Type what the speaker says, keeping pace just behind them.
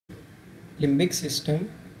Limbic system.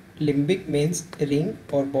 Limbic means ring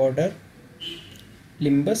or border.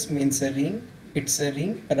 Limbus means a ring. It's a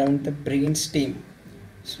ring around the brain stem.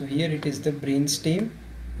 So here it is the brain stem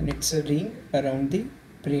and it's a ring around the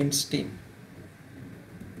brain stem.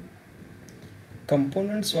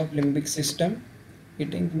 Components of limbic system.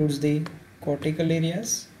 It includes the cortical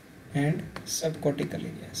areas and subcortical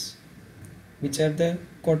areas. Which are the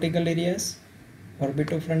cortical areas?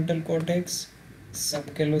 Orbitofrontal cortex,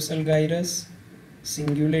 subcallosal gyrus,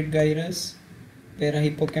 cingulate gyrus,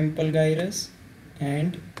 parahippocampal gyrus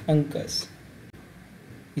and uncus.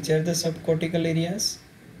 Which are the subcortical areas?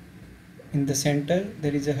 In the center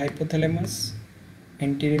there is a hypothalamus,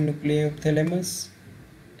 anterior nuclei of thalamus,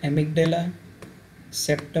 amygdala,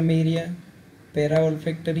 septum area,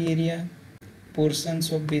 paraolfactory area,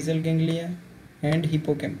 portions of basal ganglia and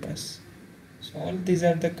hippocampus. So all these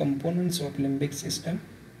are the components of limbic system.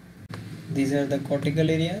 These are the cortical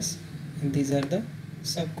areas and these are the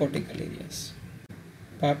subcortical areas.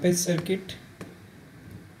 Papez circuit.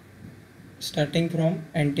 Starting from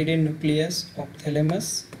anterior nucleus of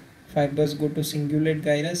thalamus, fibers go to cingulate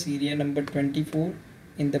gyrus, area number 24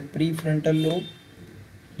 in the prefrontal lobe.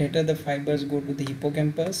 Later the fibers go to the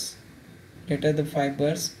hippocampus. Later the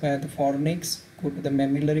fibers via the fornix go to the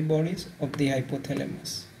mammillary bodies of the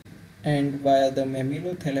hypothalamus. And via the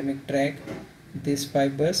mammillothalamic tract, these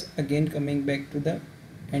fibers again coming back to the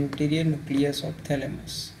anterior nucleus of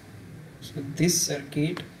thalamus. So this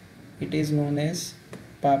circuit, it is known as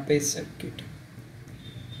Papez circuit.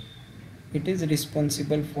 It is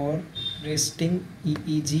responsible for resting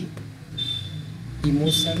EEG,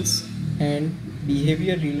 emotions and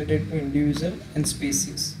behavior related to individual and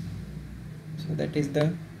species. So that is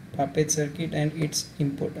the Papez circuit and its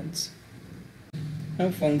importance. Now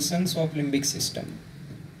functions of limbic system.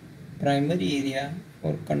 Primary area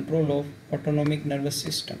for control of autonomic nervous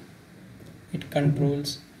system. It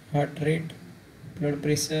controls heart rate, blood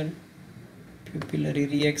pressure, pupillary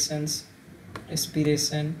reactions,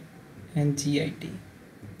 respiration and GIT.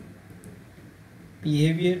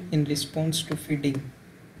 Behavior in response to feeding.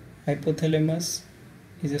 Hypothalamus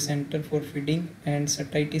is a center for feeding and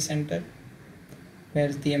satiety center,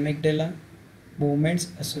 whereas the amygdala,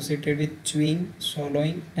 movements associated with chewing,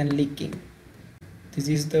 swallowing and licking. This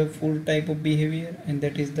is the food type of behavior and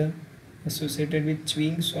that is the associated with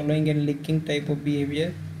chewing, swallowing and licking type of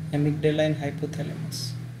behavior, amygdala and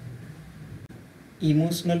hypothalamus.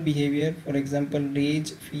 Emotional behavior, for example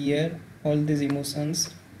rage, fear, all these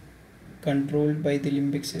emotions controlled by the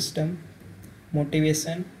limbic system.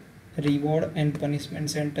 Motivation, reward and punishment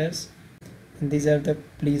centers, and these are the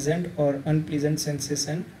pleasant or unpleasant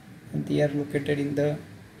sensation and they are located in the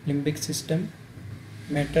limbic system.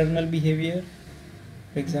 Maternal behavior,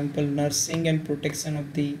 for example nursing and protection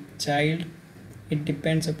of the child, it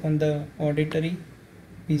depends upon the auditory,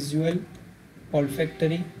 visual,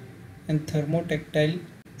 olfactory and thermotactile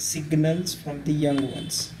signals from the young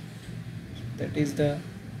ones. That is the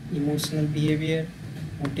emotional behavior,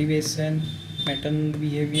 motivation, maternal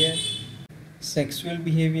behavior, sexual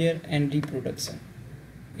behavior and reproduction.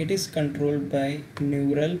 It is controlled by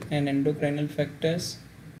neural and endocrinal factors.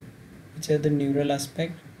 Which are the neural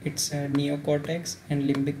aspect? It's a neocortex and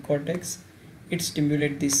limbic cortex. It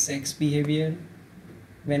stimulates the sex behavior.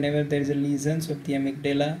 Whenever there is a lesions of the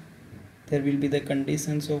amygdala, there will be the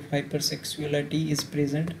conditions of hypersexuality is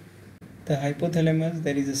present. The hypothalamus,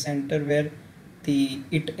 there is a center where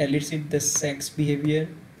it elicits the sex behavior,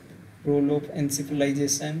 role of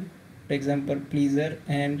encephalization, for example pleasure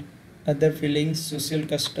and other feelings, social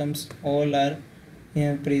customs, all are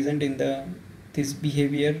present in this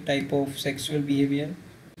behavior type of sexual behavior.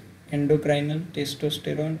 Endocrinal,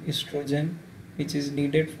 testosterone, estrogen, which is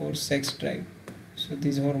needed for sex drive. So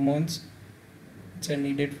these hormones which are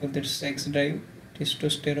needed for the sex drive,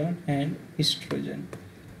 testosterone and estrogen.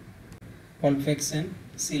 Olfaction,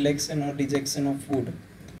 selection or rejection of food.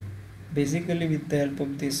 Basically with the help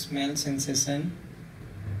of this smell sensation,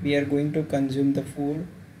 we are going to consume the food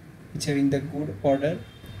which having the good odor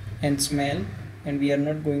and smell, and we are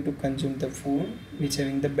not going to consume the food which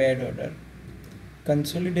having the bad odor.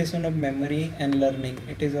 Consolidation of memory and learning,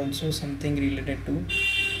 it is also something related to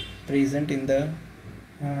present in the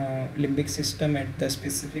limbic system at the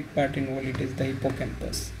specific part involved, it is the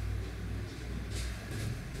hippocampus.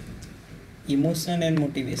 Emotion and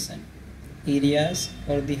motivation. Areas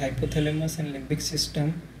or the hypothalamus and limbic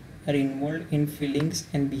system are involved in feelings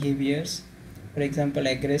and behaviors. For example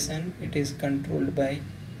aggression, it is controlled by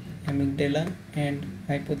amygdala and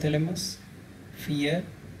hypothalamus. Fear,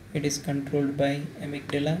 it is controlled by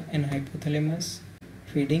amygdala and hypothalamus.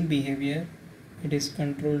 Feeding behavior, it is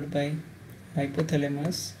controlled by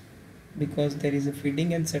hypothalamus. because there is a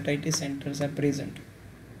feeding and satiety centers are present.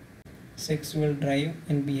 Sexual drive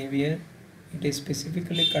and behavior, it is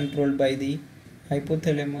specifically controlled by the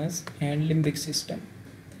hypothalamus and limbic system.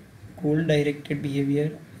 Goal directed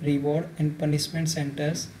behavior, reward and punishment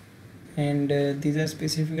centers, and these are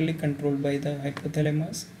specifically controlled by the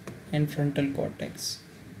hypothalamus and frontal cortex.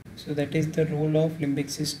 So that is the role of limbic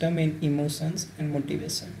system in emotions and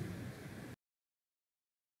motivation.